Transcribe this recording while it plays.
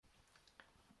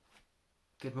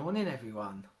Good morning,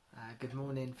 everyone. Good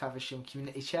morning, Faversham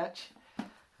Community Church.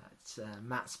 It's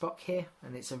Matt Spock here,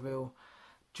 and it's a real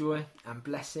joy and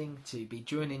blessing to be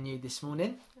joining you this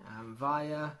morning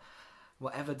via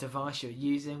whatever device you're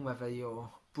using, whether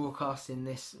you're broadcasting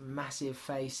this massive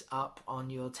face up on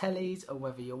your tellies or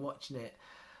whether you're watching it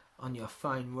on your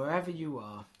phone. Wherever you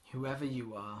are, whoever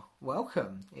you are,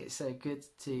 welcome. It's so good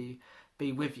to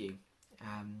be with you.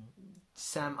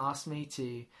 Sam asked me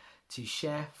to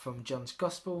share from John's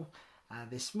Gospel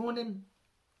this morning,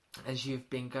 as you've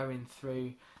been going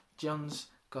through John's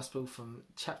Gospel from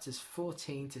chapters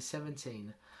 14 to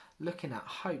 17, looking at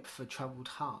hope for troubled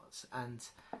hearts. And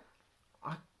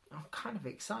I'm kind of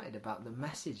excited about the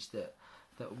message that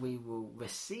we will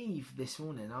receive this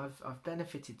morning. I've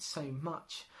benefited so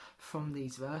much from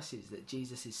these verses that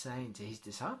Jesus is saying to his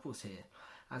disciples here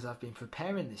as I've been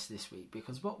preparing this week,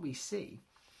 because what we see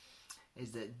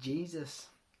is that Jesus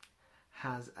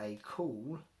has a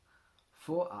call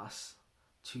for us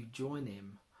to join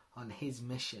him on his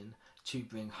mission to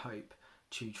bring hope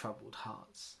to troubled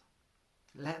hearts.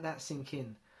 Let that sink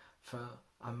in for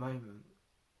a moment.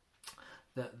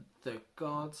 That the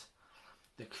God,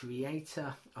 the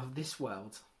creator of this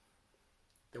world,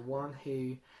 the one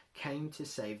who came to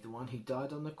save, the one who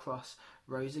died on the cross,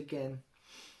 rose again,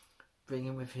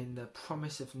 bringing with him the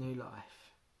promise of new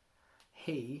life.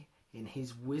 He, in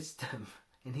his wisdom,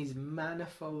 in his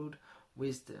manifold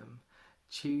wisdom,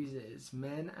 chooses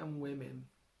men and women,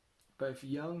 both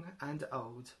young and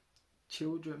old,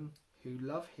 children who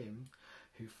love him,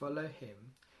 who follow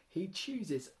him. He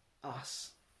chooses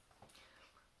us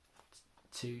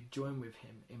to join with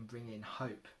him in bringing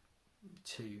hope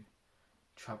to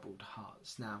troubled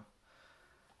hearts. Now,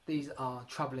 these are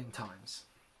troubling times.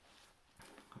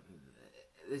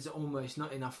 There's almost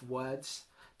not enough words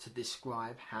to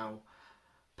describe how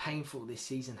painful this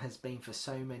season has been for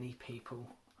so many people,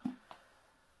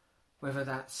 whether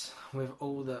that's with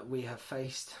all that we have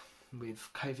faced with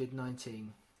COVID-19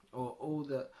 or all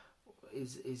that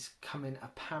is coming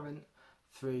apparent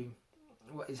through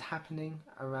what is happening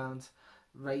around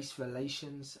race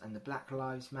relations and the Black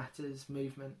Lives Matters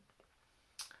movement.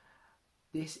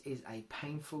 This is a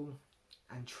painful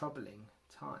and troubling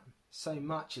time. So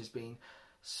much has been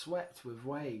swept with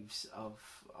waves of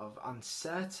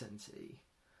uncertainty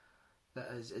that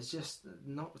has just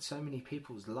knocked so many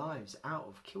people's lives out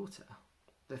of kilter.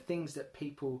 The things that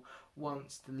people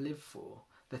once lived for,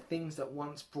 the things that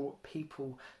once brought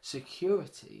people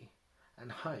security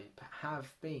and hope,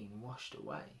 have been washed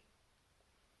away.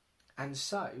 And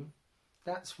so,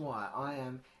 that's why I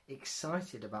am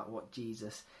excited about what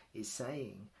Jesus is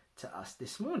saying to us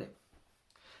this morning.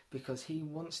 Because he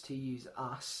wants to use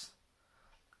us,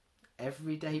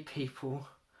 everyday people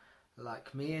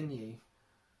like me and you,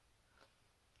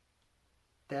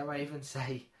 dare I even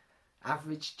say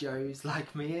average Joes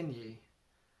like me and you,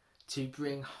 to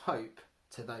bring hope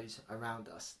to those around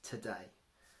us today.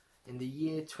 In the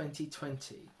year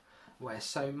 2020, where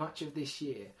so much of this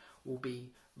year will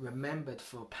be remembered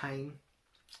for pain,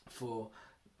 for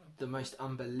the most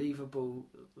unbelievable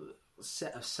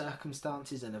set of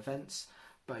circumstances and events,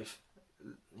 both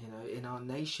in our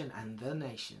nation and the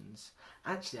nations.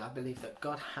 Actually, I believe that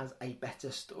God has a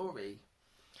better story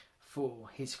for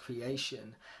his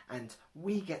creation, and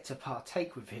we get to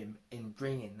partake with him in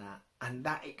bringing that, and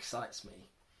that excites me.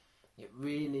 It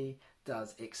really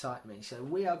does excite me. So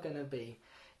we are going to be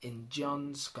in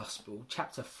John's Gospel,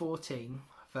 chapter 14,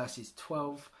 verses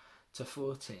 12 to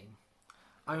 14.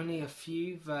 Only a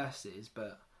few verses,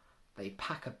 but they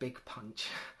pack a big punch.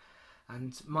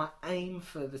 And my aim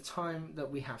for the time that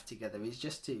we have together is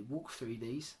just to walk through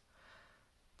these,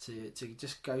 to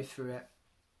just go through it,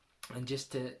 and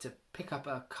just to pick up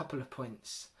a couple of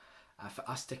points for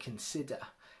us to consider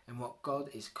and what God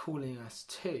is calling us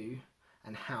to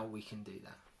and how we can do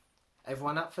that.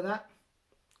 Everyone up for that?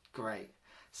 Great.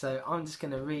 So I'm just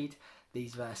going to read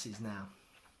these verses now.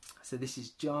 So this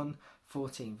is John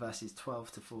 14 verses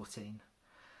 12 to 14.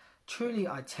 Truly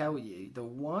I tell you, the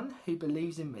one who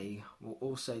believes in me will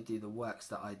also do the works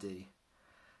that I do.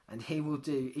 And he will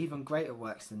do even greater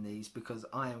works than these, because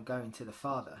I am going to the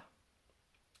Father.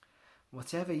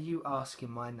 Whatever you ask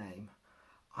in my name,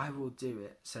 I will do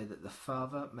it, so that the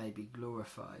Father may be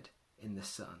glorified in the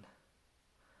Son.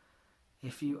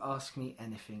 If you ask me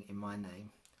anything in my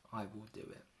name, I will do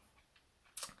it.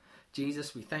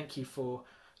 Jesus, we thank you for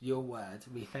your word.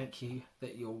 We thank you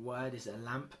that your word is a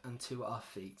lamp unto our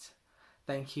feet.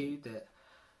 Thank you that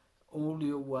all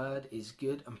your word is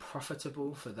good and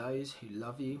profitable for those who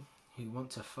love you, who want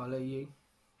to follow you,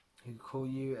 who call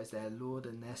you as their Lord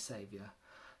and their Saviour.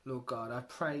 Lord God, I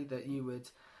pray that you would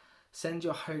Send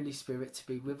your Holy Spirit to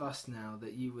be with us now,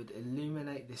 that you would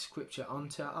illuminate this scripture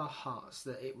onto our hearts,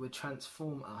 that it would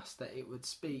transform us, that it would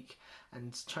speak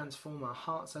and transform our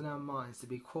hearts and our minds to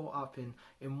be caught up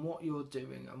in what you're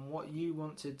doing and what you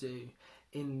want to do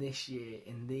in this year,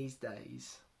 in these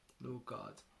days, Lord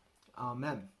God.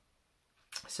 Amen.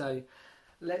 So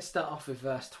let's start off with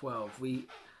verse 12.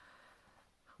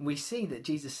 We see that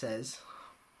Jesus says,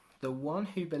 "The one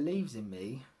who believes in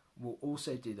me will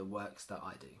also do the works that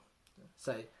I do."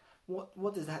 So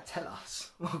what does that tell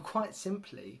us? Well, quite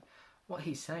simply, what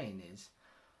he's saying is,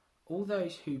 all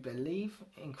those who believe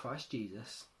in Christ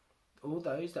Jesus, all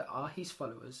those that are his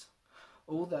followers,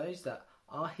 all those that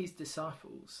are his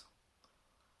disciples,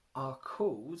 are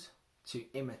called to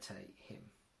imitate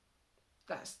him.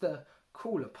 That's the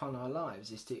call upon our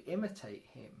lives, is to imitate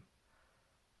him,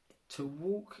 to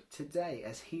walk today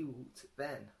as he walked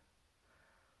then,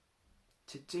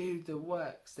 to do the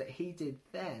works that he did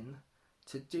then,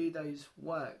 to do those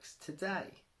works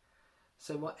today.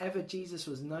 So whatever Jesus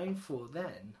was known for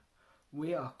then,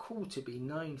 we are called to be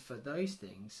known for those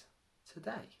things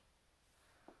today.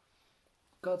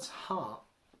 God's heart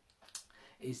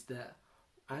is that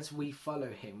as we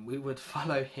follow him, we would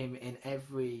follow him in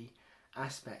every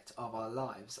aspect of our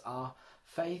lives. Our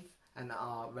faith and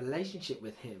our relationship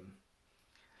with him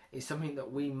is something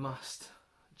that we must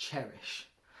cherish,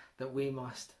 that we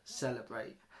must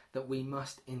celebrate, that we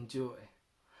must enjoy.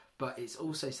 But it's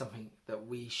also something that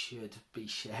we should be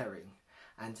sharing.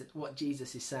 And what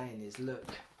Jesus is saying is,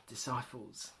 look,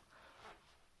 disciples,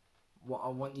 what I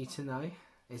want you to know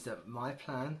is that my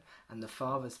plan and the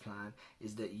Father's plan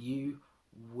is that you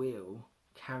will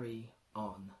carry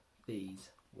on these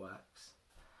works.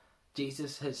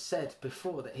 Jesus has said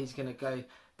before that he's going to go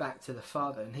back to the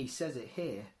Father, and he says it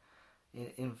here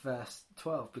in verse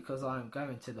 12, because I am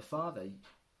going to the Father,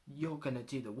 you're going to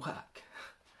do the work.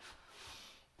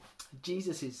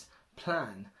 Jesus'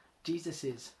 plan,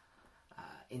 Jesus'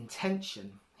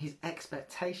 intention, his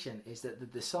expectation is that the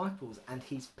disciples and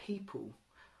his people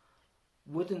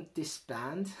wouldn't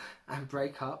disband and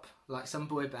break up like some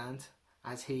boy band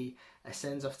as he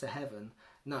ascends off to heaven.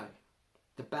 No,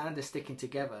 the band are sticking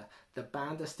together. The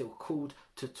band are still called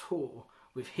to tour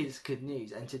with his good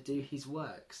news and to do his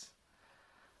works.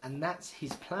 And that's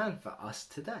his plan for us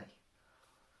today.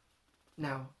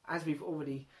 Now, as we've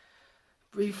already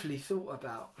briefly thought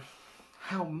about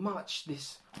how much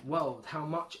this world, how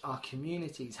much our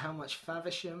communities, how much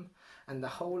Faversham and the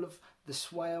whole of the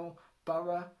Swale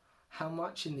borough, how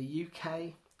much in the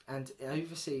UK and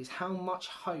overseas, how much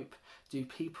hope do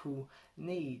people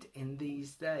need in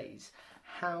these days?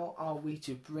 How are we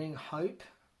to bring hope?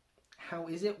 How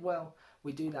is it? Well,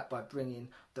 we do that by bringing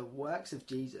the works of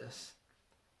Jesus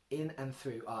in and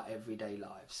through our everyday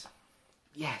lives.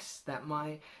 Yes, that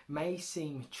may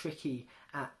seem tricky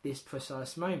at this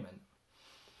precise moment,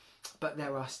 but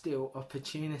there are still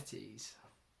opportunities.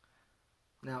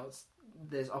 Now,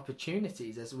 there's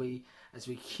opportunities as we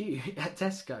queue at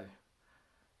Tesco.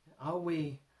 Are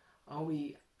we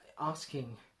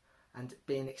asking and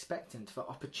being expectant for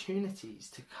opportunities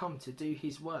to come to do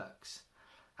his works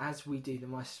as we do the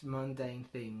most mundane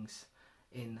things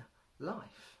in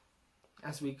life?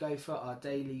 As we go for our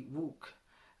daily walk,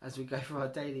 as we go for our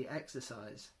daily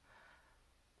exercise,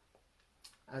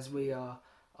 as we are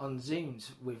on Zooms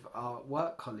with our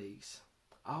work colleagues,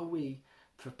 are we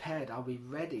prepared? Are we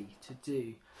ready to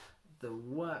do the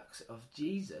works of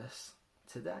Jesus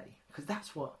today? Because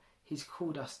that's what he's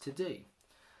called us to do.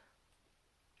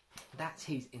 That's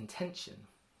his intention.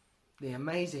 The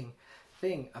amazing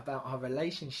thing about our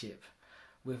relationship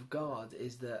with God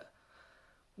is that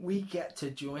we get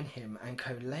to join him and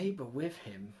co-labour with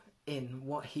him in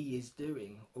what he is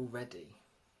doing already.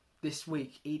 This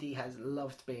week, Edie has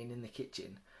loved being in the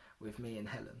kitchen with me and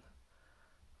Helen.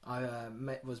 I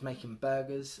was making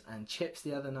burgers and chips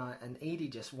the other night, and Edie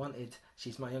just wanted,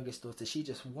 she's my youngest daughter, she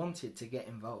just wanted to get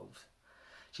involved.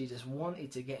 She just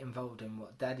wanted to get involved in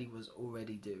what Daddy was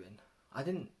already doing. I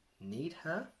didn't need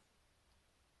her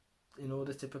in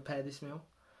order to prepare this meal,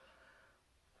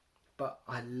 but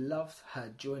I loved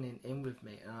her joining in with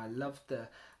me, and I loved the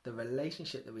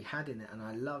relationship that we had in it, and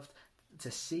I loved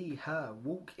to see her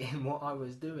walk in what I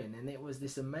was doing, and it was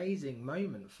this amazing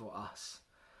moment for us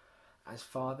as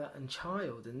father and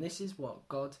child. And this is what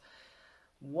God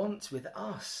wants with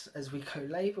us as we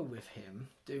co-labour with him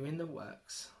doing the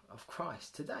works of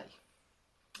Christ today.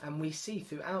 And we see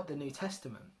throughout the New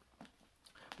Testament,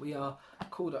 we are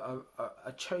called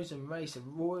a chosen race, a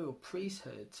royal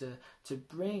priesthood, to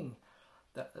bring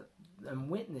and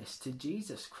witness to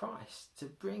Jesus Christ, to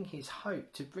bring his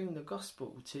hope, to bring the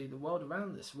gospel to the world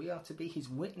around us. We are to be his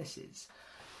witnesses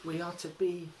We are to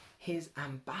be his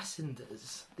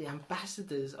ambassadors, the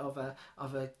ambassadors of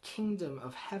a kingdom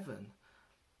of heaven.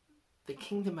 The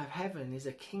kingdom of heaven is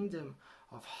a kingdom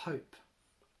of hope,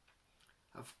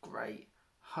 of great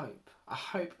hope, a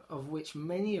hope of which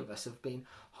many of us have been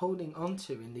holding on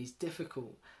to in these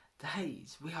difficult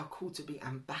days. We are called to be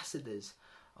ambassadors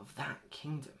of that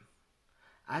kingdom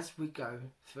as we go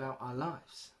throughout our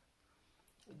lives.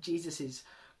 Jesus'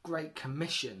 great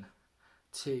commission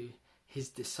to his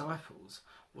disciples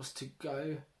was to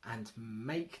go and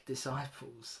make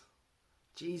disciples.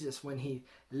 Jesus, when he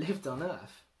lived on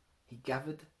earth, he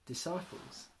gathered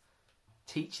disciples,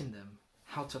 teaching them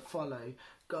how to follow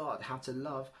God, how to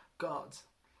love God.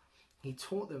 He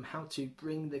taught them how to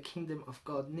bring the kingdom of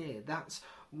God near. That's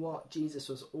what Jesus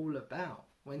was all about.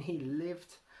 When he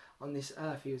lived on this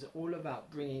earth, he was all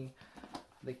about bringing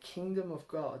the kingdom of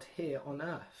God here on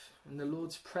earth. In the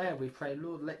Lord's Prayer, we pray,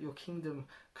 Lord, let your kingdom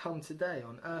come today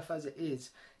on earth as it is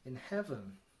in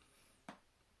heaven.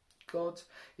 God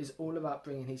is all about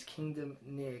bringing his kingdom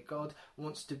near. God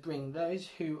wants to bring those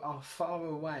who are far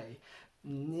away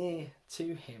near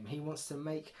to him. He wants to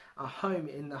make a home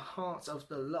in the hearts of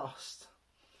the lost,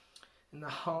 in the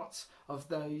hearts of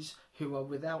those who are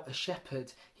without a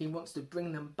shepherd. He wants to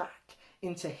bring them back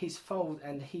into his fold,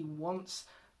 and he wants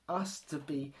us to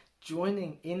be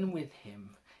joining in with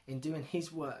him in doing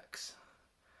his works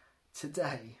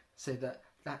today so that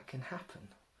that can happen.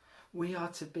 We are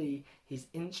to be his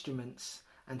instruments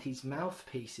and his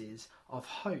mouthpieces of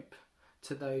hope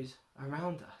to those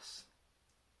around us.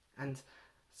 And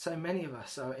so many of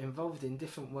us are involved in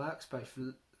different works, both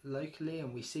locally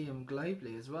and we see them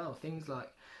globally as well. Things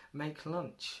like Make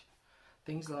Lunch,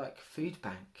 things like Food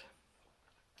Bank,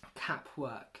 CAP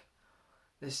work.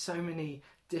 There's so many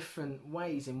different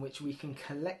ways in which we can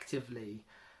collectively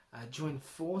join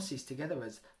forces together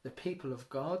as the people of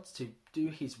God to do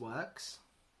his works.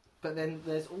 But then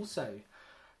there's also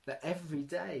the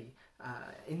everyday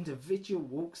individual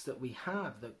walks that we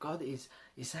have, that God is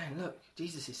saying, look,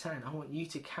 Jesus is saying, I want you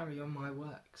to carry on my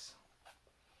works.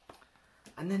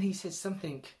 And then he says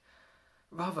something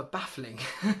rather baffling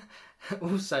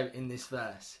also in this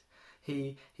verse.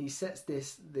 He sets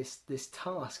this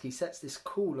task, he sets this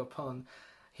call upon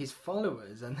his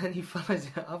followers, and then he follows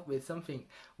it up with something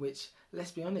which,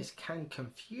 let's be honest, can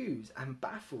confuse and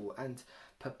baffle and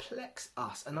perplex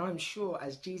us. And I'm sure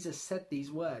as Jesus said these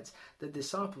words, the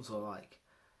disciples were like,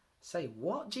 say,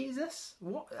 what, Jesus?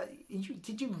 What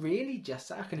did you really just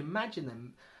say? I can imagine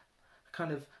them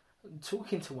kind of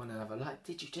talking to one another, like,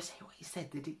 did you just hear what he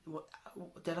said?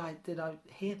 Did I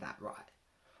hear that right?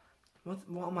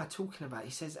 What am I talking about? He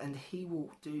says, and he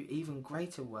will do even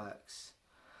greater works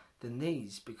than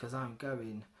these, because I'm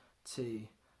going to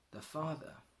the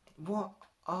Father. What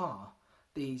are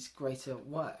these greater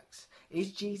works?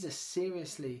 Is Jesus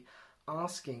seriously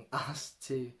asking us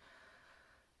to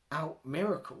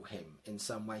out-miracle him in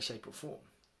some way, shape or form?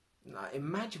 Now,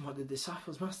 imagine what the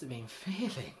disciples must have been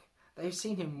feeling. They've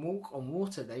seen him walk on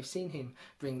water. They've seen him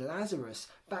bring Lazarus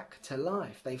back to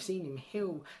life. They've seen him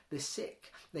heal the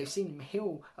sick. They've seen him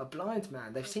heal a blind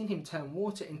man. They've seen him turn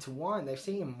water into wine. They've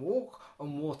seen him walk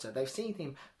on water. They've seen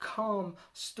him calm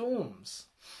storms.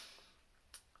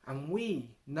 And we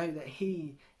know that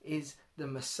he is the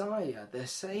Messiah, the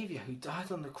Saviour who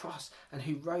died on the cross and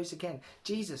who rose again.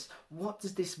 Jesus, what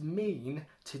does this mean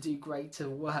to do greater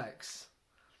works?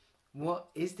 What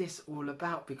is this all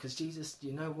about? Because Jesus,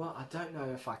 you know what? I don't know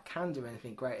if I can do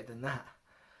anything greater than that.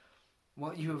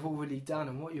 What you have already done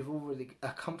and what you've already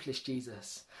accomplished,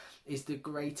 Jesus, is the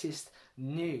greatest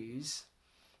news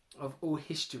of all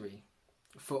history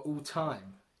for all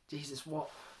time. Jesus, what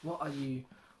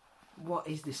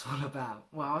is this all about?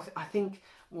 Well, I think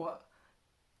what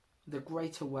the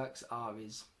greater works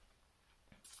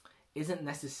isn't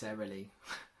necessarily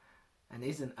and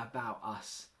isn't about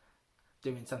us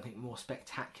doing something more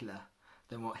spectacular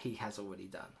than what he has already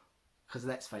done. Because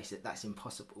let's face it, that's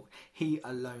impossible. He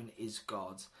alone is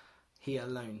God. He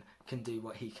alone can do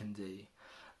what he can do.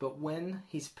 But when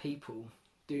his people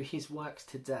do his works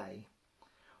today,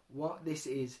 what this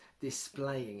is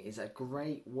displaying is a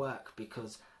great work,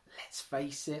 because let's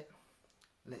face it,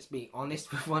 let's be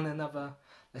honest with one another,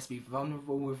 let's be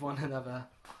vulnerable with one another.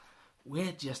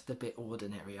 We're just a bit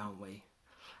ordinary, aren't we?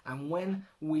 And when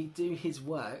we do his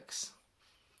works,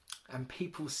 and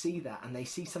people see that, and they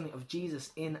see something of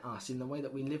Jesus in us, in the way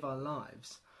that we live our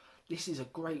lives, this is a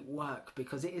great work,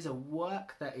 because it is a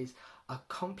work that is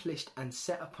accomplished and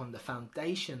set upon the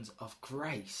foundations of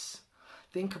grace.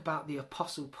 Think about the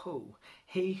Apostle Paul,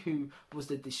 he who was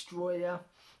the destroyer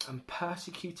and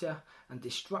persecutor and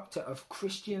destructor of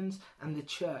Christians and the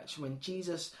church. When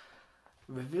Jesus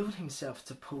revealed himself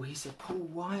to Paul. He said, Paul,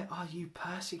 why are you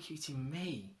persecuting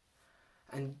me?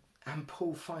 And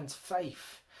Paul finds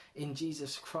faith in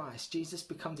Jesus Christ. Jesus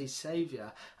becomes his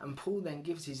saviour, and Paul then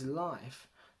gives his life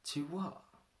to what?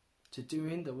 To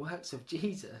doing the works of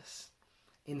Jesus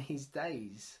in his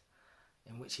days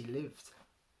in which he lived.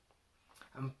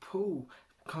 And Paul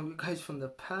goes from the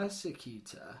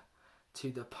persecutor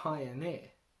to the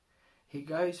pioneer. He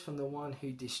goes from the one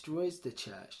who destroys the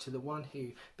church to the one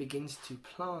who begins to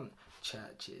plant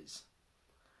churches.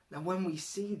 Now when we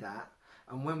see that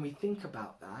and when we think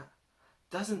about that,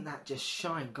 doesn't that just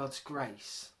shine God's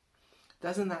grace?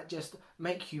 Doesn't that just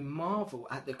make you marvel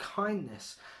at the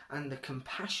kindness and the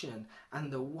compassion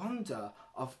and the wonder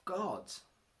of God?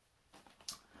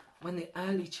 When the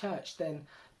early church then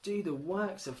do the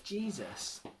works of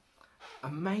Jesus,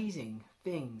 amazing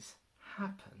things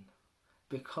happen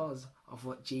because of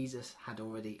what Jesus had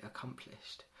already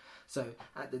accomplished. So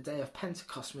at the day of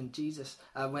Pentecost, when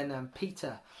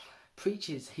Peter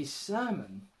preaches his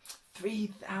sermon,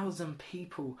 3,000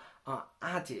 people are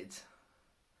added,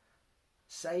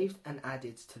 saved and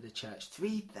added to the church.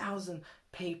 3,000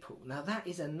 people. Now that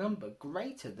is a number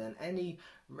greater than any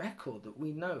record that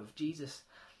we know of Jesus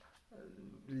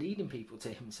leading people to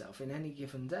himself in any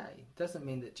given day. Doesn't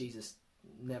mean that Jesus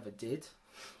never did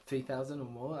 3,000 or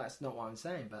more. That's not what I'm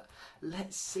saying. But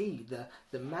let's see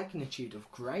the magnitude of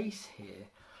grace here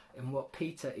in what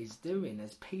Peter is doing,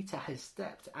 as Peter has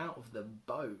stepped out of the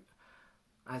boat,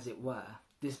 as it were.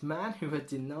 This man who had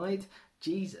denied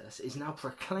Jesus is now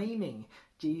proclaiming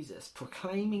Jesus,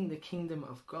 proclaiming the kingdom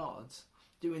of God,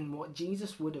 doing what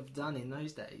Jesus would have done in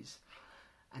those days.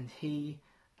 And he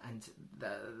and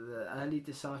the early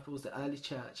disciples, the early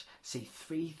church, see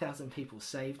 3,000 people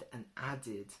saved and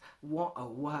added. What a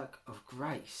work of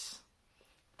grace.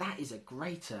 That is a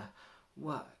greater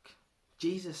work.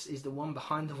 Jesus is the one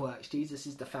behind the works. Jesus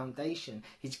is the foundation.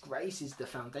 His grace is the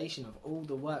foundation of all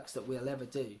the works that we'll ever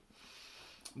do.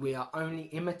 We are only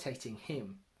imitating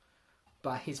him.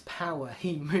 By his power,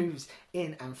 he moves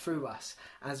in and through us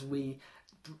as we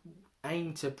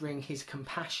aim to bring his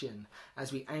compassion,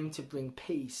 as we aim to bring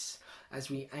peace,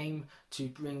 as we aim to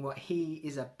bring what he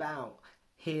is about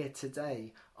here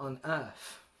today on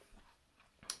earth.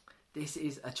 This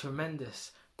is a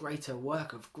tremendous, greater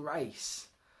work of grace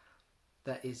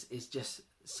that is just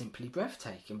simply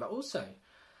breathtaking. But also,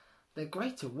 they're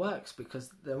greater works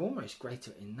because they're almost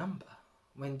greater in number.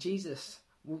 When Jesus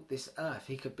walked this earth,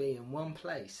 he could be in one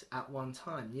place at one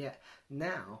time. Yet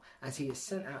now, as he has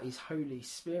sent out his Holy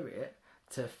Spirit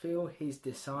to fill his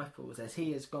disciples, as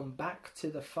he has gone back to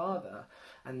the Father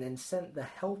and then sent the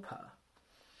Helper,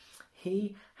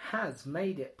 he has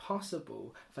made it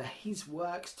possible for his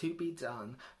works to be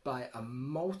done by a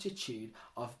multitude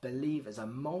of believers, a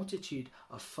multitude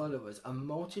of followers, a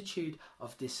multitude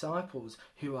of disciples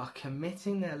who are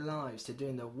committing their lives to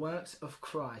doing the works of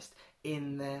Christ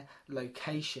in their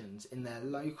locations, in their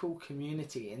local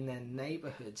community, in their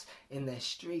neighbourhoods, in their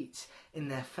streets, in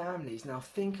their families. Now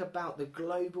think about the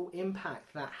global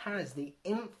impact that has, the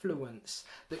influence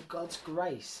that God's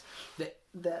grace,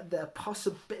 the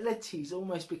possibilities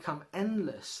almost become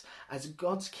endless as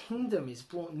God's kingdom is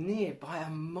brought near by a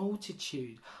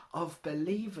multitude of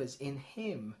believers in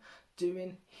him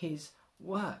doing his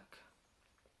work.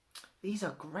 These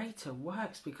are greater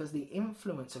works because the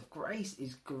influence of grace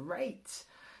is great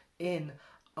in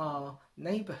our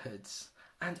neighbourhoods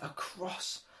and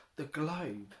across the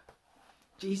globe.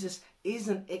 Jesus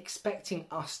isn't expecting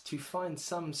us to find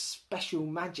some special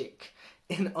magic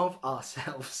in of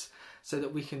ourselves so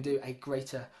that we can do a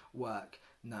greater work.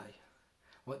 No.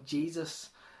 What Jesus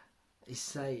is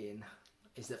saying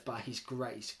is that by his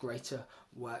grace, greater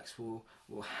works will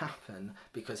happen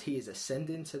because he is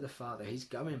ascending to the Father. He's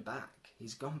going back.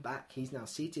 He's gone back. He's now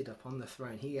seated upon the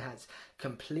throne. He has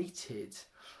completed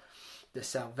the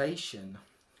salvation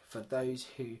for those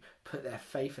who put their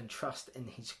faith and trust in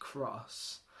his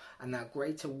cross. And now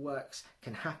greater works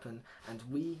can happen and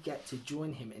we get to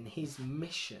join him in his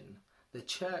mission. The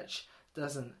church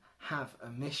doesn't have a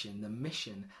mission. The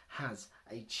mission has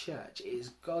a church. It is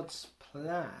God's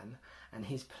plan and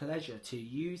his pleasure to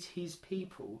use his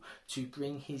people to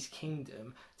bring his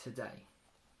kingdom today.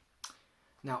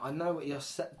 Now, I know what you're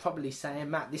probably saying,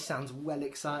 Matt, this sounds well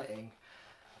exciting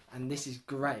and this is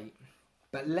great,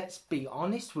 but let's be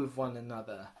honest with one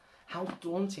another. How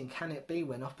daunting can it be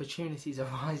when opportunities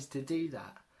arise to do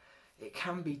that? It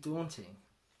can be daunting.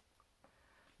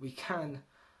 We can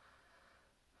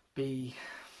be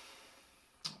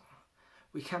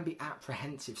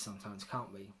apprehensive sometimes,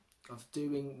 can't we, of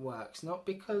doing works, not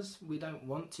because we don't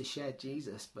want to share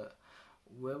Jesus, but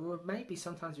maybe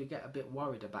sometimes we get a bit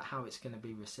worried about how it's going to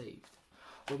be received.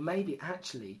 Or maybe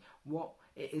actually what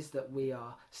it is that we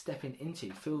are stepping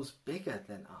into feels bigger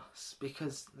than us.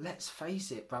 Because let's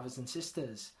face it, brothers and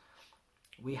sisters,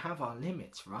 we have our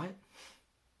limits, right?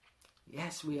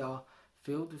 Yes, we are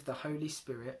filled with the Holy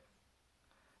Spirit.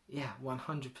 Yeah,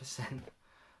 100%.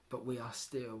 But we are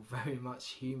still very much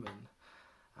human.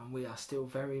 And we are still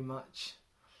very much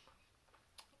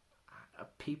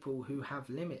people who have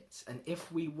limits. And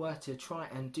if we were to try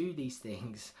and do these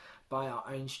things by our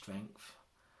own strength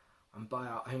and by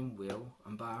our own will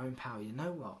and by our own power, you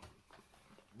know what?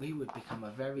 We would become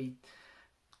a very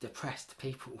depressed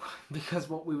people. Because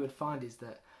what we would find is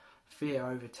that fear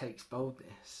overtakes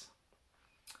boldness.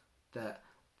 That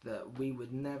we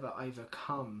would never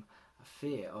overcome a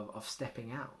fear of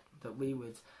stepping out. That we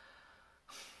would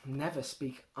never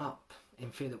speak up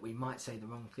in fear that we might say the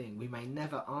wrong thing. We may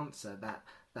never answer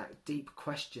that deep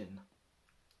question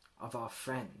of our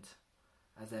friend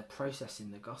as they're processing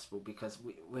the gospel because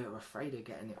we're afraid of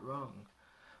getting it wrong.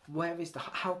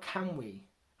 How can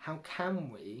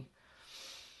we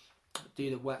do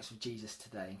the works of Jesus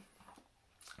today?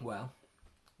 Well,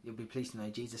 you'll be pleased to know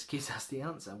Jesus gives us the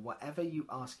answer. Whatever you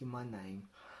ask in my name,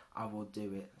 I will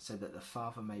do it, so that the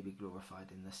Father may be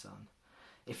glorified in the Son.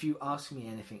 If you ask me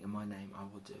anything in my name, I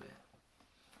will do it.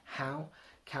 How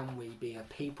can we be a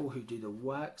people who do the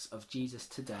works of Jesus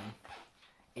today?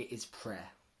 It is prayer.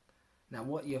 Now,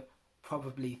 what you're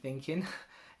probably thinking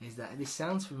is that this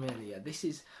sounds familiar. This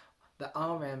is the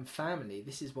RM family.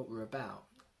 This is what we're about.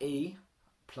 E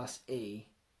plus E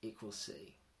equals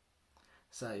C.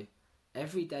 So,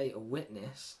 everyday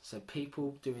witness, so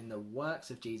people doing the works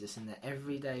of Jesus in their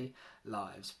everyday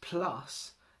lives,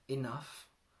 plus enough,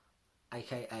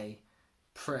 aka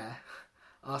prayer,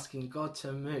 asking God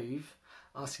to move,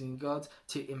 asking God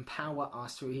to empower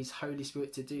us through his Holy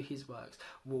Spirit to do his works,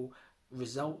 will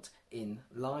result in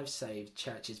lives saved,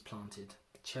 churches planted,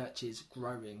 churches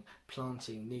growing,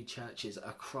 planting new churches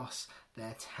across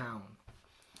their town.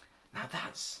 Now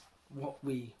that's what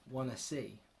we want to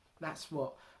see. That's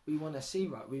what we want to see,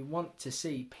 right? We want to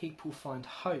see people find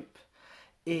hope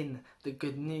in the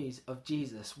good news of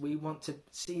Jesus. We want to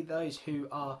see those who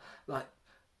are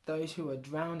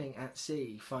drowning at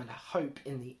sea find hope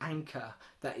in the anchor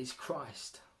that is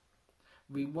Christ.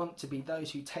 We want to be those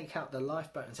who take out the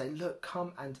lifeboat and say, look,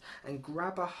 come and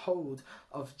grab a hold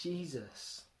of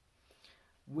Jesus.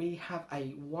 We have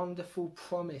a wonderful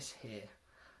promise here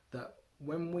that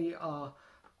when we are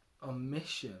on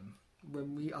mission,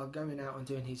 when we are going out and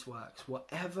doing his works,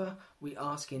 whatever we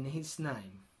ask in his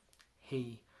name,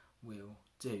 he will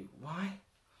do. Why?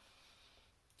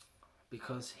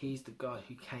 Because he's the God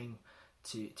who came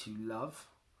to love,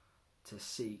 to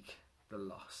seek the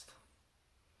lost.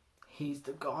 He's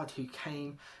the God who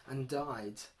came and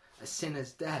died a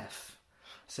sinner's death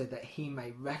so that he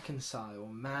may reconcile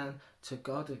man to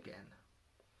God again.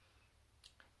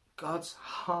 God's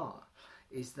heart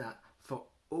is that for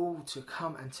all to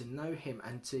come and to know him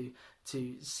and to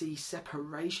see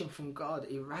separation from God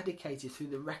eradicated through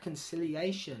the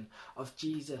reconciliation of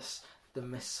Jesus, the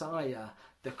Messiah,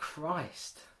 the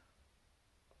Christ.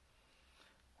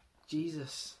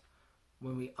 Jesus,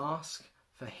 when we ask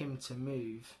for him to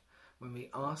move, when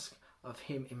we ask of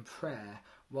him in prayer,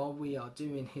 while we are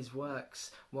doing his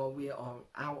works, while we are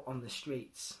out on the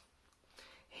streets,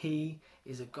 he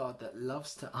is a God that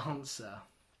loves to answer.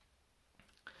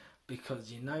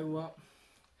 Because you know what?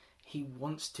 He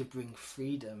wants to bring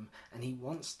freedom, and he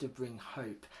wants to bring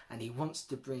hope, and he wants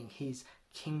to bring his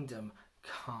kingdom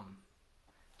come.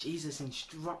 Jesus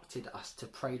instructed us to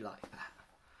pray like that.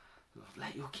 Lord,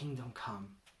 let your kingdom come.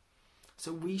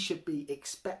 So we should be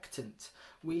expectant.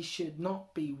 We should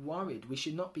not be worried. We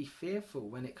should not be fearful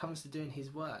when it comes to doing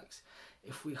his works,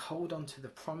 if we hold on to the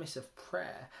promise of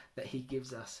prayer that he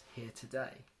gives us here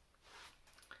today.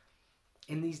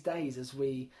 In these days, as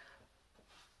we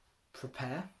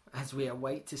prepare, as we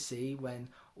await to see when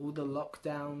all the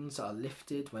lockdowns are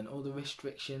lifted, when all the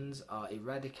restrictions are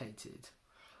eradicated,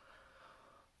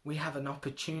 we have an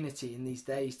opportunity in these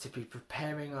days to be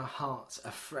preparing our hearts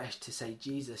afresh to say,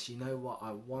 Jesus, you know what?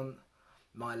 I want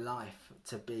my life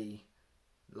to be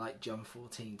like John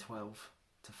 14:12-14.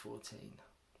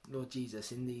 Lord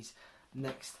Jesus, in these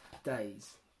next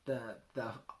days, the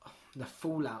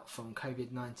fallout from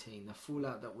COVID-19, the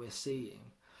fallout that we're seeing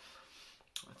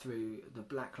through the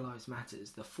Black Lives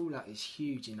Matters, the fallout is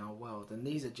huge in our world, and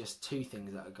these are just two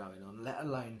things that are going on, let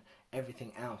alone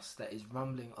everything else that is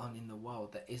rumbling on in the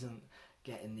world that isn't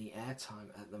getting the airtime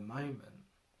at the moment.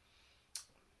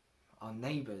 Our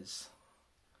neighbours,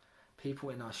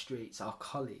 people in our streets, our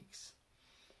colleagues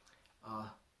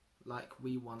are like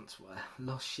we once were,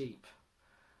 lost sheep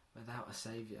without a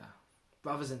saviour.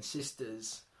 Brothers and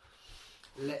sisters,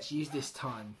 let's use this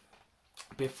time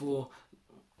before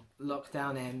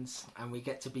lockdown ends and we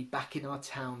get to be back in our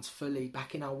towns fully,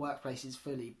 back in our workplaces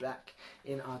fully, back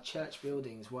in our church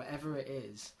buildings, whatever it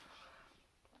is.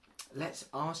 Let's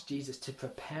ask Jesus to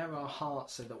prepare our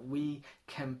hearts so that we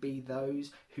can be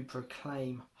those who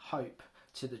proclaim hope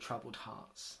to the troubled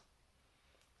hearts.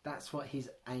 That's what his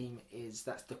aim is.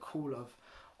 That's the call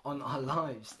on our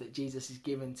lives that Jesus is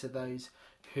given to those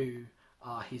who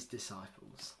are his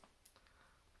disciples.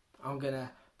 I'm going to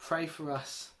pray for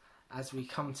us as we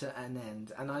come to an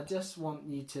end. And I just want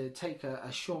you to take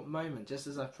a short moment, just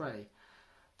as I pray,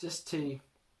 just to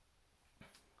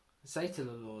say to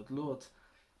the Lord,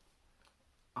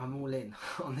 I'm all in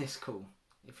on this call.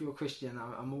 If you're a Christian,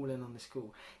 I'm all in on this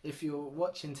call. If you're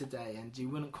watching today and you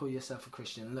wouldn't call yourself a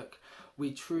Christian, look,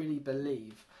 we truly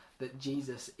believe that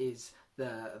Jesus is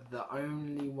the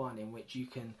only one in which you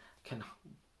can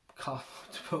put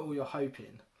all your hope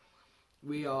in.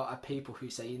 We are a people who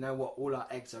say, you know what, all our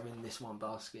eggs are in this one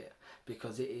basket,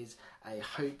 because it is a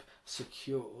hope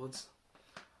secured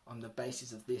on the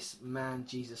basis of this man,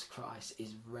 Jesus Christ,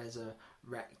 is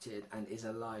resurrected and is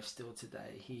alive still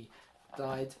today. He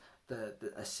died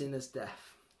a sinner's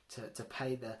death to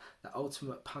pay the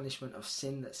ultimate punishment of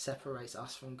sin that separates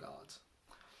us from God.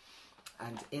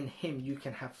 And in him you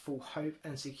can have full hope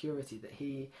and security that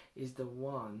he is the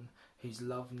one whose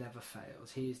love never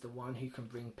fails. He is the one who can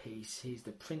bring peace. He is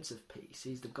the Prince of Peace.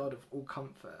 He is the God of all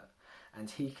comfort. And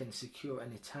he can secure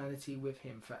an eternity with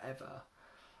him forever,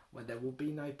 where there will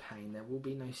be no pain, there will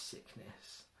be no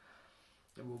sickness,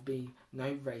 there will be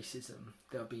no racism,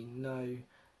 there will be no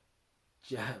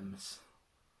germs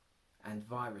and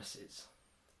viruses.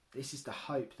 This is the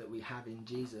hope that we have in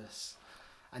Jesus.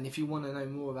 And if you want to know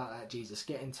more about that Jesus,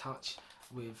 get in touch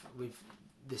with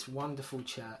this wonderful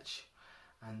church,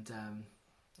 and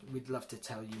we'd love to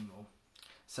tell you more.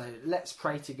 So let's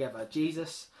pray together.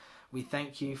 Jesus, we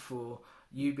thank you for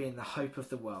you being the hope of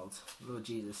the world. Lord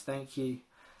Jesus, thank you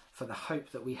for the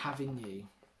hope that we have in you.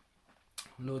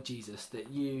 Lord Jesus,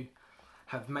 that you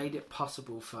have made it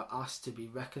possible for us to be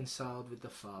reconciled with the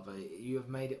Father. You have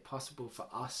made it possible for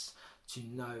us to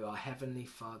know our Heavenly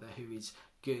Father, who is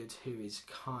good, who is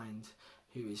kind,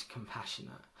 who is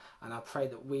compassionate. And I pray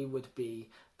that we would be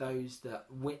those that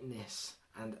witness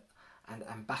and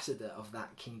ambassador of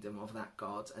that kingdom, of that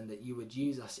God, and that you would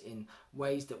use us in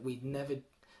ways that we'd never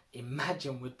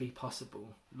imagine would be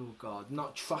possible, Lord God.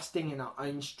 Not trusting in our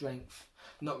own strength,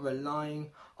 not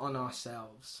relying on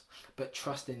ourselves, but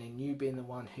trusting in you being the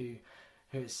one who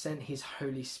has sent his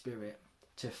Holy Spirit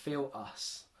to fill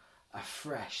us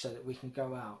afresh so that we can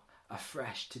go out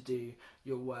afresh to do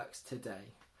your works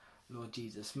today. Lord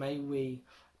Jesus, may we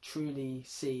truly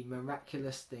see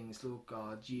miraculous things, Lord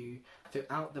God. You,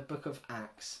 throughout the book of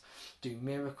Acts, do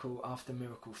miracle after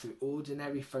miracle through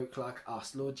ordinary folk like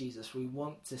us. Lord Jesus, we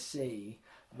want to see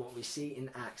what we see in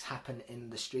Acts happen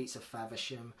in the streets of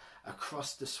Faversham,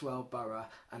 across the Swell Borough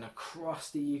and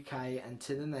across the UK and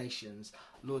to the nations.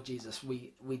 Lord Jesus,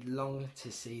 we long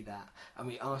to see that, and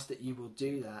we ask that you will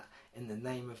do that in the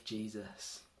name of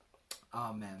Jesus.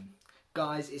 Amen.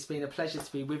 Guys, it's been a pleasure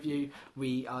to be with you.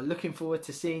 We are looking forward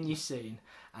to seeing you soon,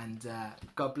 and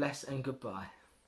God bless and goodbye.